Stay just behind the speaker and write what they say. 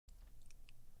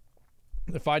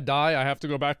If I die, I have to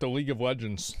go back to League of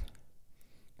Legends.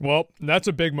 Well, that's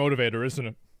a big motivator, isn't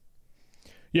it?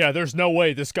 Yeah, there's no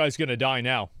way this guy's gonna die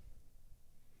now.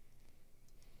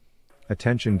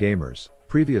 Attention gamers.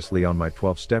 Previously on my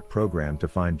 12-step program to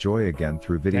find joy again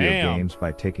through video games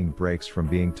by taking breaks from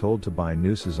being told to buy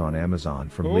nooses on Amazon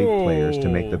from League players to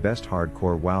make the best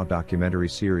hardcore WoW documentary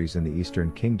series in the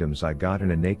Eastern Kingdoms, I got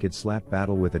in a naked slap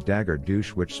battle with a dagger douche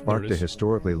which sparked a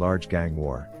historically large gang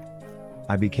war.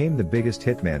 I became the biggest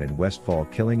hitman in Westfall,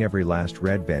 killing every last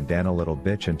red bandana little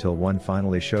bitch until one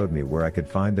finally showed me where I could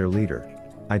find their leader.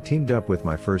 I teamed up with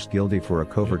my first guildie for a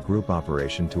covert group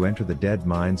operation to enter the dead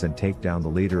mines and take down the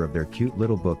leader of their cute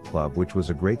little book club, which was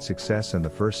a great success and the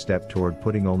first step toward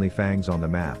putting only Fangs on the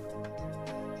map.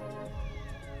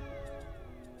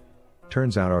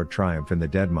 Turns out our triumph in the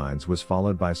dead mines was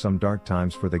followed by some dark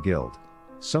times for the guild.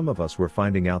 Some of us were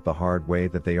finding out the hard way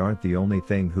that they aren't the only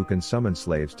thing who can summon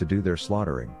slaves to do their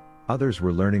slaughtering. Others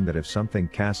were learning that if something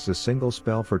casts a single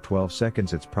spell for 12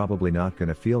 seconds it's probably not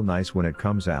gonna feel nice when it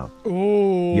comes out.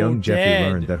 Ooh, young Jeffy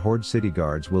learned that Horde city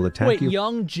guards will attack you. Wait,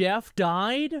 young Jeff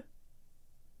died?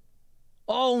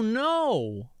 Oh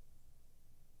no!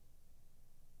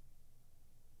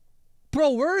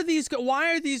 Bro, where are these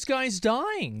why are these guys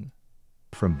dying?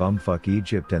 From bumfuck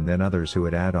Egypt, and then others who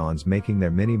had add-ons making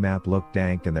their mini-map look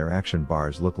dank and their action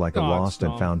bars look like a lost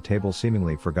and found table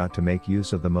seemingly forgot to make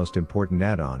use of the most important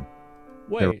add-on.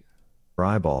 Wait. Their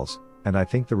eyeballs, and I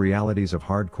think the realities of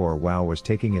hardcore WoW was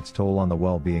taking its toll on the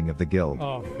well-being of the guild.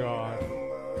 Oh god.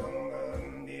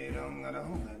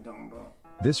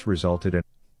 This resulted in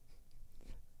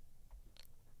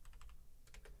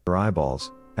their eyeballs,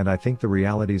 and I think the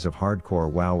realities of hardcore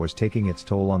WoW was taking its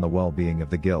toll on the well-being of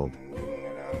the guild.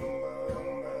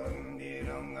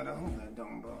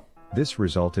 This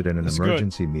resulted in an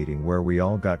emergency meeting where we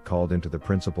all got called into the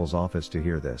principal's office to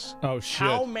hear this. Oh shit.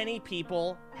 How many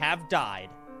people have died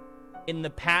in the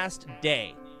past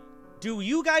day? Do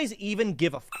you guys even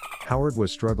give a f? Howard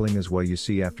was struggling as well. You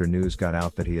see, after news got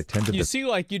out that he attended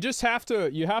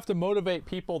you have to motivate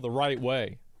people the right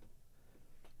way.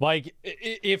 Like,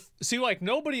 like,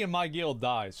 nobody in my guild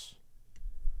dies.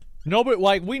 Nobody,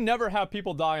 like, we never have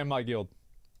people die in my guild.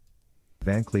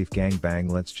 Van Cleef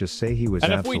gangbang, let's just say he was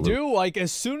if we do, like,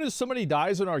 as soon as somebody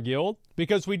dies in our guild,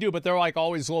 because we do, but they're, like,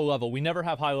 always low level. We never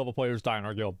have high level players die in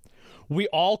our guild. We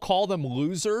all call them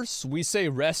losers. We say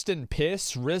rest in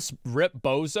piss, rip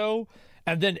bozo,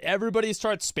 and then everybody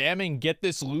starts spamming get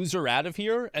this loser out of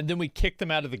here, and then we kick them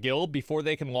out of the guild before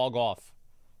they can log off.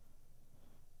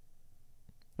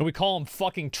 And we call them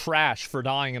fucking trash for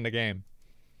dying in the game.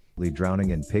 Drowning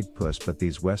in pig puss, but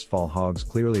these Westfall hogs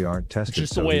clearly aren't tested,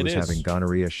 just so the way he was having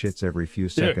gonorrhea shits every few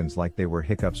seconds like they were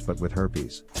hiccups but with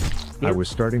herpes. I was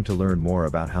starting to learn more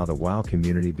about how the WoW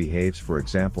community behaves. For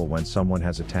example, when someone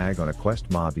has a tag on a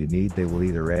quest mob you need, they will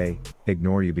either A,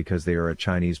 ignore you because they are a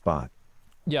Chinese bot,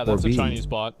 yeah, that's or B, a Chinese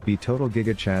bot. B, total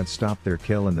Giga Chad stop their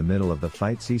kill in the middle of the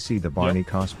fight, CC the Barney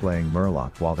cosplaying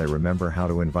Murloc while they remember how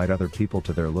to invite other people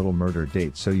to their little murder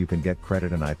date so you can get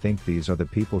credit, and I think these are the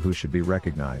people who should be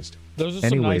recognized. Those are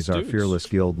Anyways, some nice our dudes. fearless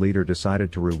guild leader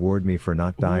decided to reward me for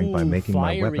not dying by making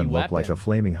my weapon look like a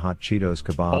flaming hot Cheetos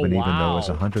kebab, and even though as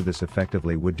a hunter this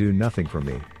effectively would do nothing for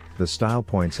me, the style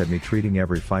points had me treating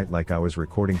every fight like I was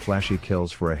recording flashy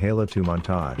kills for a Halo 2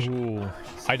 montage. Ooh,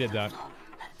 I did that.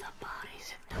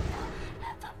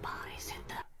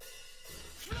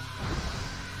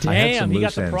 I had some Damn, he loose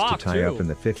got the ends proc, to tie too. up in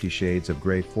the 50 Shades of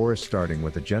Grey forest, starting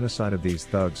with the genocide of these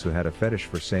thugs who had a fetish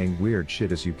for saying weird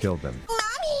shit as you killed them.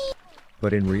 Mommy!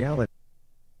 But in reality,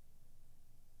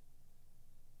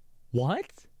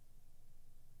 What?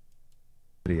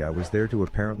 I was there to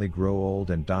apparently grow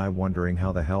old and die wondering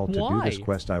how the hell to do this Why?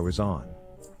 quest I was on.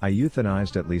 I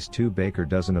euthanized at least 2 baker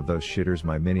dozen of those shitters.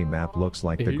 My mini-map looks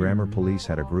like the grammar police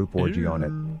had a group orgy on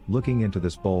it. Looking into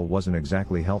this bowl wasn't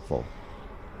exactly helpful.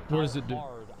 What does it do?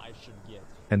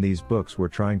 And these books were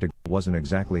trying to wasn't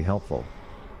exactly helpful.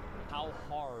 How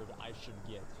hard I should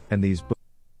get. And these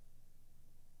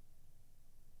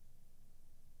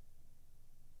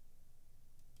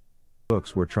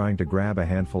books were trying to grab a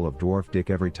handful of dwarf dick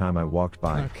every time I walked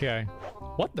by. Okay.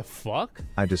 What the fuck?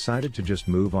 I decided to just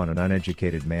move on, an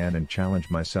uneducated man, and challenge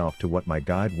myself to what my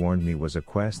guide warned me was a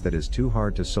quest that is too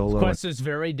hard to solo. This quest is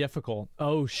very difficult.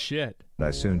 Oh shit.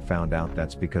 I soon found out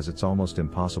that's because it's almost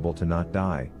impossible to not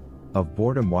die of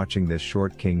boredom watching this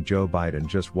short King Joe Biden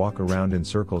just walk around in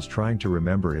circles trying to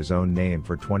remember his own name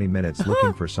for 20 minutes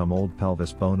looking for some old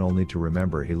pelvis bone only to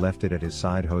remember he left it at his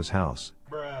side hoe's house.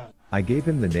 I gave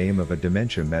him the name of a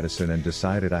dementia medicine and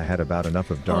decided I had about enough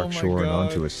of Dark Shore and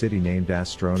onto a city named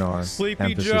Astronar. Sleepy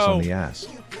Emphasis Joe. on the ass.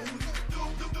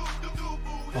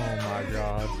 Oh my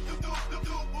god.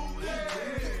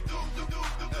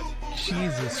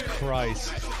 Jesus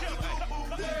Christ.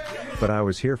 But I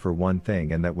was here for one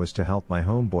thing, and that was to help my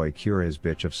homeboy cure his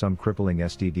bitch of some crippling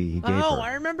STD he gave her. Oh,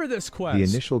 I remember this quest. The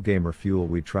initial gamer fuel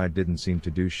we tried didn't seem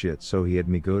to do shit, so he had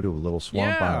me go to a little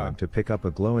swamp island to pick up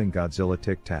a glowing Godzilla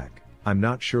Tic Tac. I'm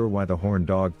not sure why the horn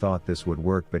dog thought this would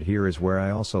work, but here is where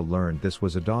I also learned this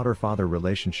was a daughter-father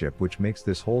relationship, which makes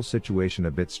this whole situation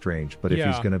a bit strange. But if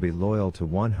he's gonna be loyal to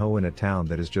one hoe in a town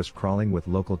that is just crawling with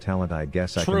local talent, I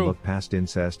guess I can look past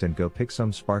incest and go pick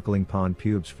some sparkling pond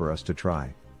pubes for us to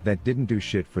try. That didn't do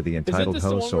shit for the entitled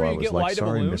hoe, so I was like,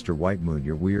 sorry Mr. White Moon,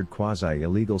 your weird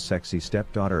quasi-illegal sexy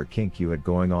stepdaughter kink you had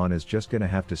going on is just gonna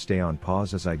have to stay on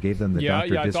pause, as I gave them the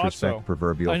Dr. Disrespect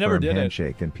proverbial firm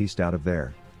handshake and pieced out of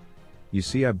there. You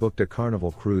see, I booked a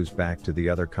carnival cruise back to the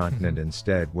other continent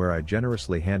instead, where I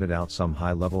generously handed out some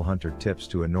high-level hunter tips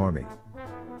to a normie.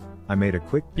 I made a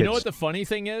quick You know what the funny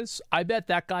thing is? I bet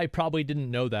that guy probably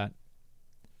didn't know that.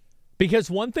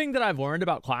 Because one thing that I've learned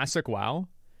about Classic WoW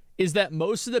is that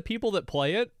most of the people that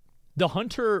play it,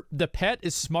 the pet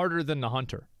is smarter than the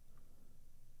hunter.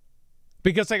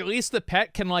 Because like at least the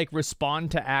pet can like respond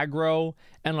to aggro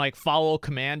and like follow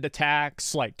command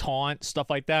attacks, like taunt, stuff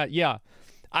like that. Yeah.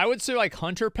 I would say like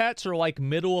hunter pets are like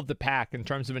middle of the pack in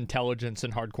terms of intelligence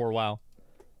in hardcore WoW.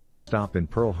 Stop in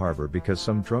Pearl Harbor because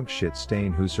some drunk shit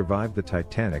stain who survived the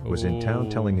Titanic was in town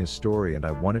telling his story, and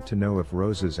I wanted to know if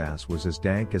Rose's ass was as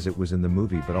dank as it was in the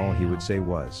movie, but all he would say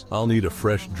was, I'll need a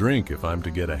fresh drink if I'm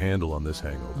to get a handle on this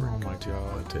hangover. Oh my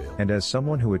god. And as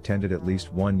someone who attended at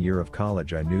least 1 year of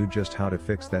college, I knew just how to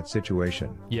fix that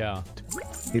situation. Yeah.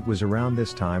 It was around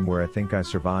this time where I think I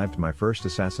survived my first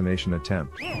assassination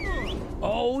attempt.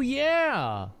 Oh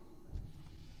yeah.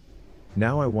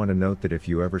 Now I want to note that if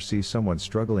you ever see someone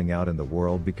struggling out in the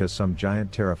world because some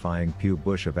giant terrifying pube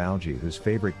bush of algae whose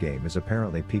favorite game is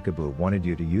apparently peekaboo wanted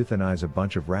you to euthanize a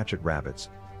bunch of ratchet rabbits,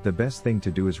 the best thing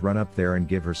to do is run up there and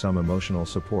give her some emotional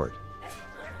support.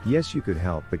 Yes, you could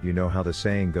help, but you know how the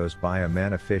saying goes, buy a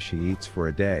man a fish he eats for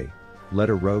a day, let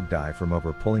a rogue die from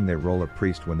over pulling they roll a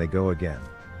priest when they go again.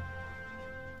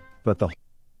 But the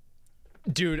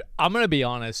Dude, I'm gonna be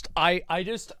honest. I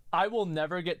will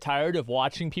never get tired of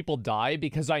watching people die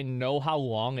because I know how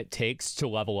long it takes to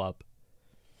level up.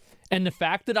 And the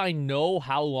fact that I know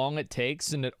how long it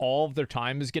takes and that all of their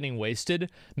time is getting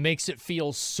wasted makes it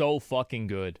feel so fucking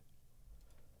good.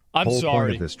 I'm sorry. The whole point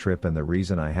of sorry. this trip and the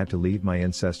reason I had to leave my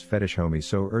incest fetish homie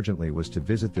so urgently was to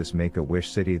visit this Make-A-Wish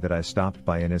city that I stopped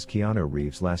by in as Keanu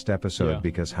Reeves last episode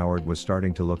because Howard was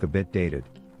starting to look a bit dated,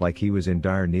 like he was in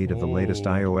dire need of the latest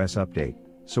iOS update.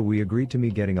 So we agreed to me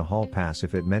getting a hall pass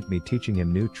if it meant me teaching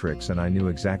him new tricks, and I knew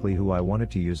exactly who I wanted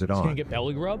to use it on. He's gonna get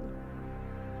belly rub?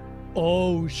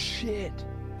 Oh shit.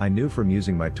 I knew from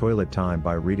using my toilet time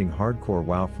by reading hardcore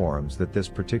WoW forums that this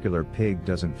particular pig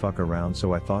doesn't fuck around,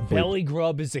 so I thought belly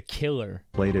grub is a killer.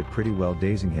 Played it pretty well,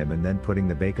 dazing him and then putting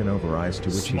the bacon over ice, to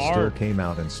which he still came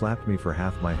out and slapped me for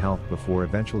half my health before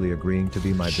eventually agreeing to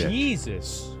be my bitch.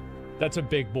 Jesus. That's a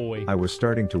big boy. I was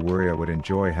starting to worry I would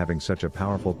enjoy having such a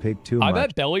powerful pig too much. I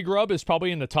bet Belly Grub is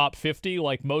probably in the top 50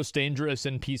 like most dangerous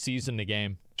NPCs in the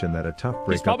game. And that a tough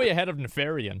breakup He's probably ahead of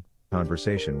Nefarian.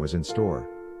 Conversation was in store.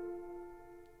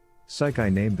 Psych, I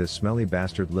named this smelly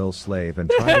bastard Lil Slave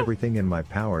and tried everything in my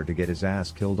power to get his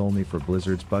ass killed, only for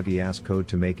Blizzard's buggy ass code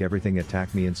to make everything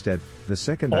attack me instead. The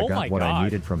second I got what I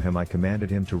needed from him, I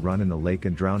commanded him to run in the lake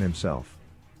and drown himself.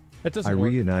 I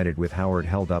reunited with Howard,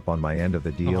 held up on my end of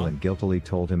the deal, and guiltily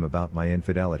told him about my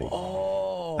infidelity.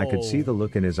 I could see the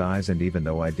look in his eyes, and even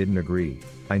though I didn't agree,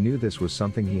 I knew this was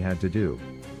something he had to do.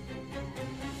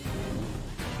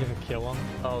 You gonna kill him?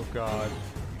 Oh god.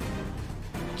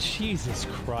 Jesus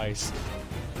Christ.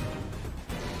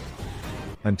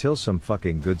 Until some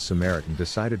fucking good Samaritan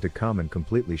decided to come and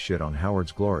completely shit on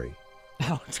Howard's glory.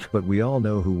 But we all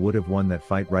know who would have won that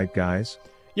fight, right guys?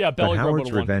 Yeah, Belly But Grub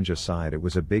Howard's revenge aside, it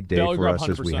was a big day for us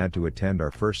as we had to attend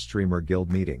our first streamer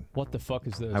guild meeting. What the fuck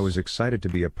is this? I was excited to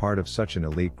be a part of such an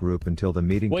elite group until the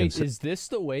meeting. Wait, is this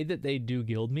the way that they do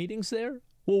guild meetings there?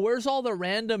 Well, where's all the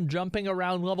random jumping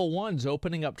around level 1s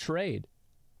opening up trade?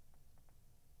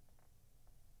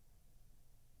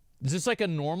 Is this like a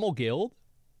normal guild?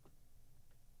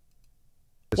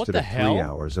 What the hell? 3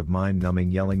 hours of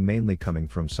mind-numbing yelling, mainly coming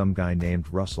from some guy named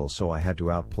Russell, so I had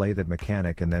to outplay that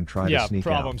mechanic and then try to sneak out.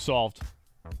 Yeah, problem solved.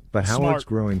 But Howard's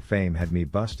growing fame had me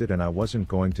busted, and I wasn't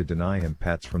going to deny him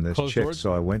pets from this chick,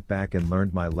 so I went back and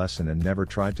learned my lesson and never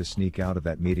tried to sneak out of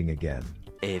that meeting again.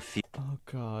 Oh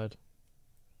god.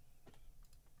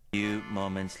 Few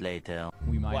moments later.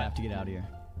 We might have to get out of here.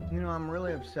 You know, I'm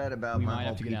really upset about my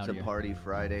whole pizza party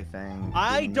Friday thing.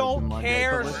 I don't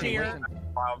care, Sheer.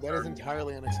 That is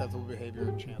entirely unacceptable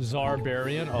behavior. Chance.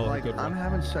 Zarbarian. Oh, Like, good I'm one.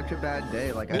 having such a bad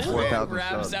day. Like, I Ooh, 4,000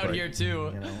 Rab's subs, out but, here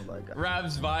too. You know, like,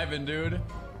 Rab's vibing, dude.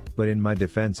 But in my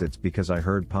defense, it's because I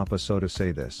heard Papa Soda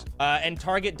say this. And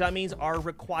target dummies are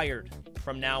required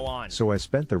from now on. So I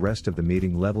spent the rest of the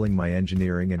meeting leveling my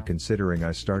engineering, and considering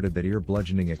I started that ear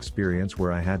bludgeoning experience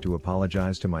where I had to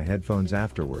apologize to my headphones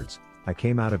afterwards, I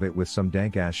came out of it with some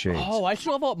dank ass shades. Oh, I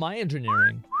should level up my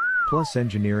engineering. Plus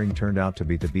engineering turned out to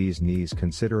be the bee's knees,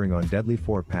 considering on deadly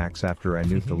 4-packs after I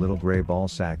nuked the little gray ball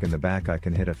sack in the back I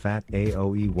can hit a fat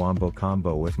AoE wombo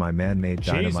combo with my man-made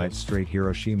dynamite Jesus. straight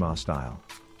Hiroshima style.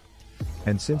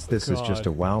 And since this is just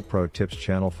God. a WoW Pro Tips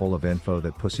channel full of info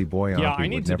that Pussy Boy Yeah, I Auntie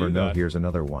need would to never do know, that. here's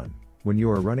another one. When you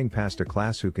are running past a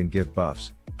class who can give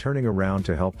buffs, turning around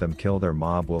to help them kill their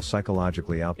mob will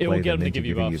psychologically outplay get them them to into give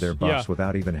you giving you buffs. their buffs Yeah.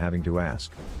 without even having to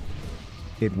ask.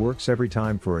 It works every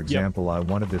time. For example, I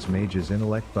wanted this mage's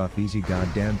intellect buff, easy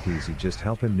goddamn peasy, just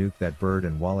help him nuke that bird,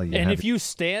 and voila, you And have if you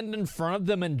stand in front of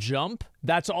them and jump,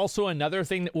 that's also another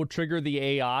thing that will trigger the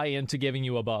AI into giving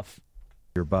you a buff.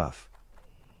 your buff.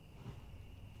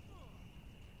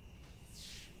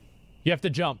 You have to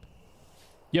jump.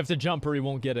 You have to jump or he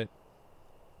won't get it.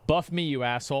 Buff me, you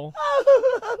asshole.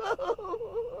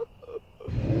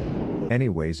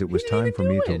 Anyways, it was time for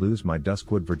me to lose my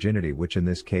Duskwood virginity, which in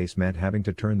this case meant having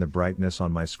to turn the brightness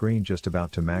on my screen just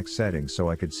about to max settings so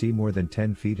I could see more than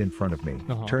 10 feet in front of me.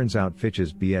 Turns out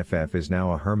Fitch's BFF is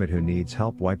now a hermit who needs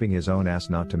help wiping his own ass,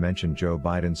 not to mention Joe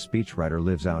Biden's speechwriter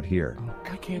lives out here.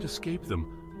 I can't escape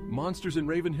them. Monsters in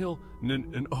Ravenhill,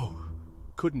 and oh,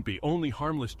 couldn't be. Only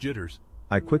harmless jitters.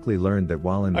 I quickly learned that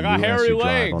while in the I got US hairy you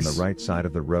drive on legs. the right side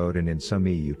of the road, and in some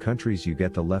EU countries you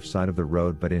get the left side of the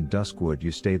road, but in Duskwood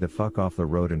you stay the fuck off the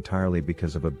road entirely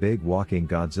because of a big walking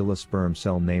Godzilla sperm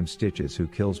cell named Stitches who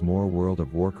kills more World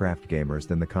of Warcraft gamers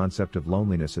than the concept of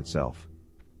loneliness itself.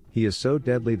 He is so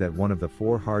deadly that one of the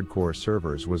 4 hardcore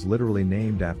servers was literally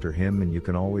named after him, and you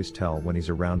can always tell when he's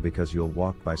around because you'll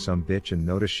walk by some bitch and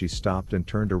notice she stopped and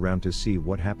turned around to see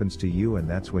what happens to you, and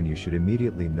that's when you should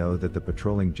immediately know that the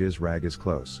patrolling jizz rag is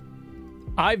close.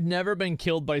 I've never been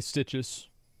killed by Stitches.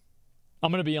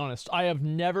 I'm going to be honest. I have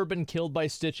never been killed by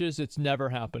Stitches. It's never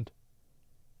happened.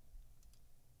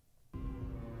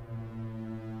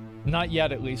 Not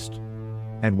yet, at least.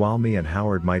 And while me and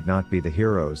Howard might not be the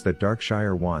heroes that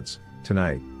Darkshire wants,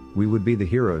 tonight, we would be the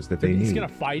heroes that they He's need. going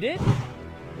to fight it?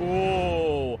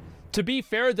 Oh. To be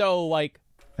fair, though, like,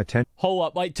 hold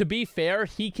up. Like, to be fair,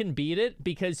 he can beat it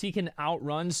because he can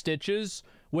outrun Stitches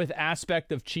with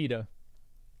aspect of Cheetah.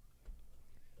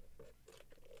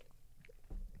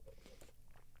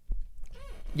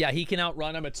 Yeah, he can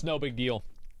outrun him. It's no big deal.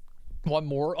 One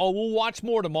more? Oh, we'll watch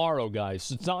more tomorrow,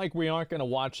 guys. It's not like we aren't going to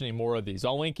watch any more of these.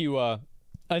 I'll link you,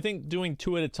 I think doing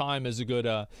 2 at a time is a good,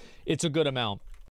 it's a good amount.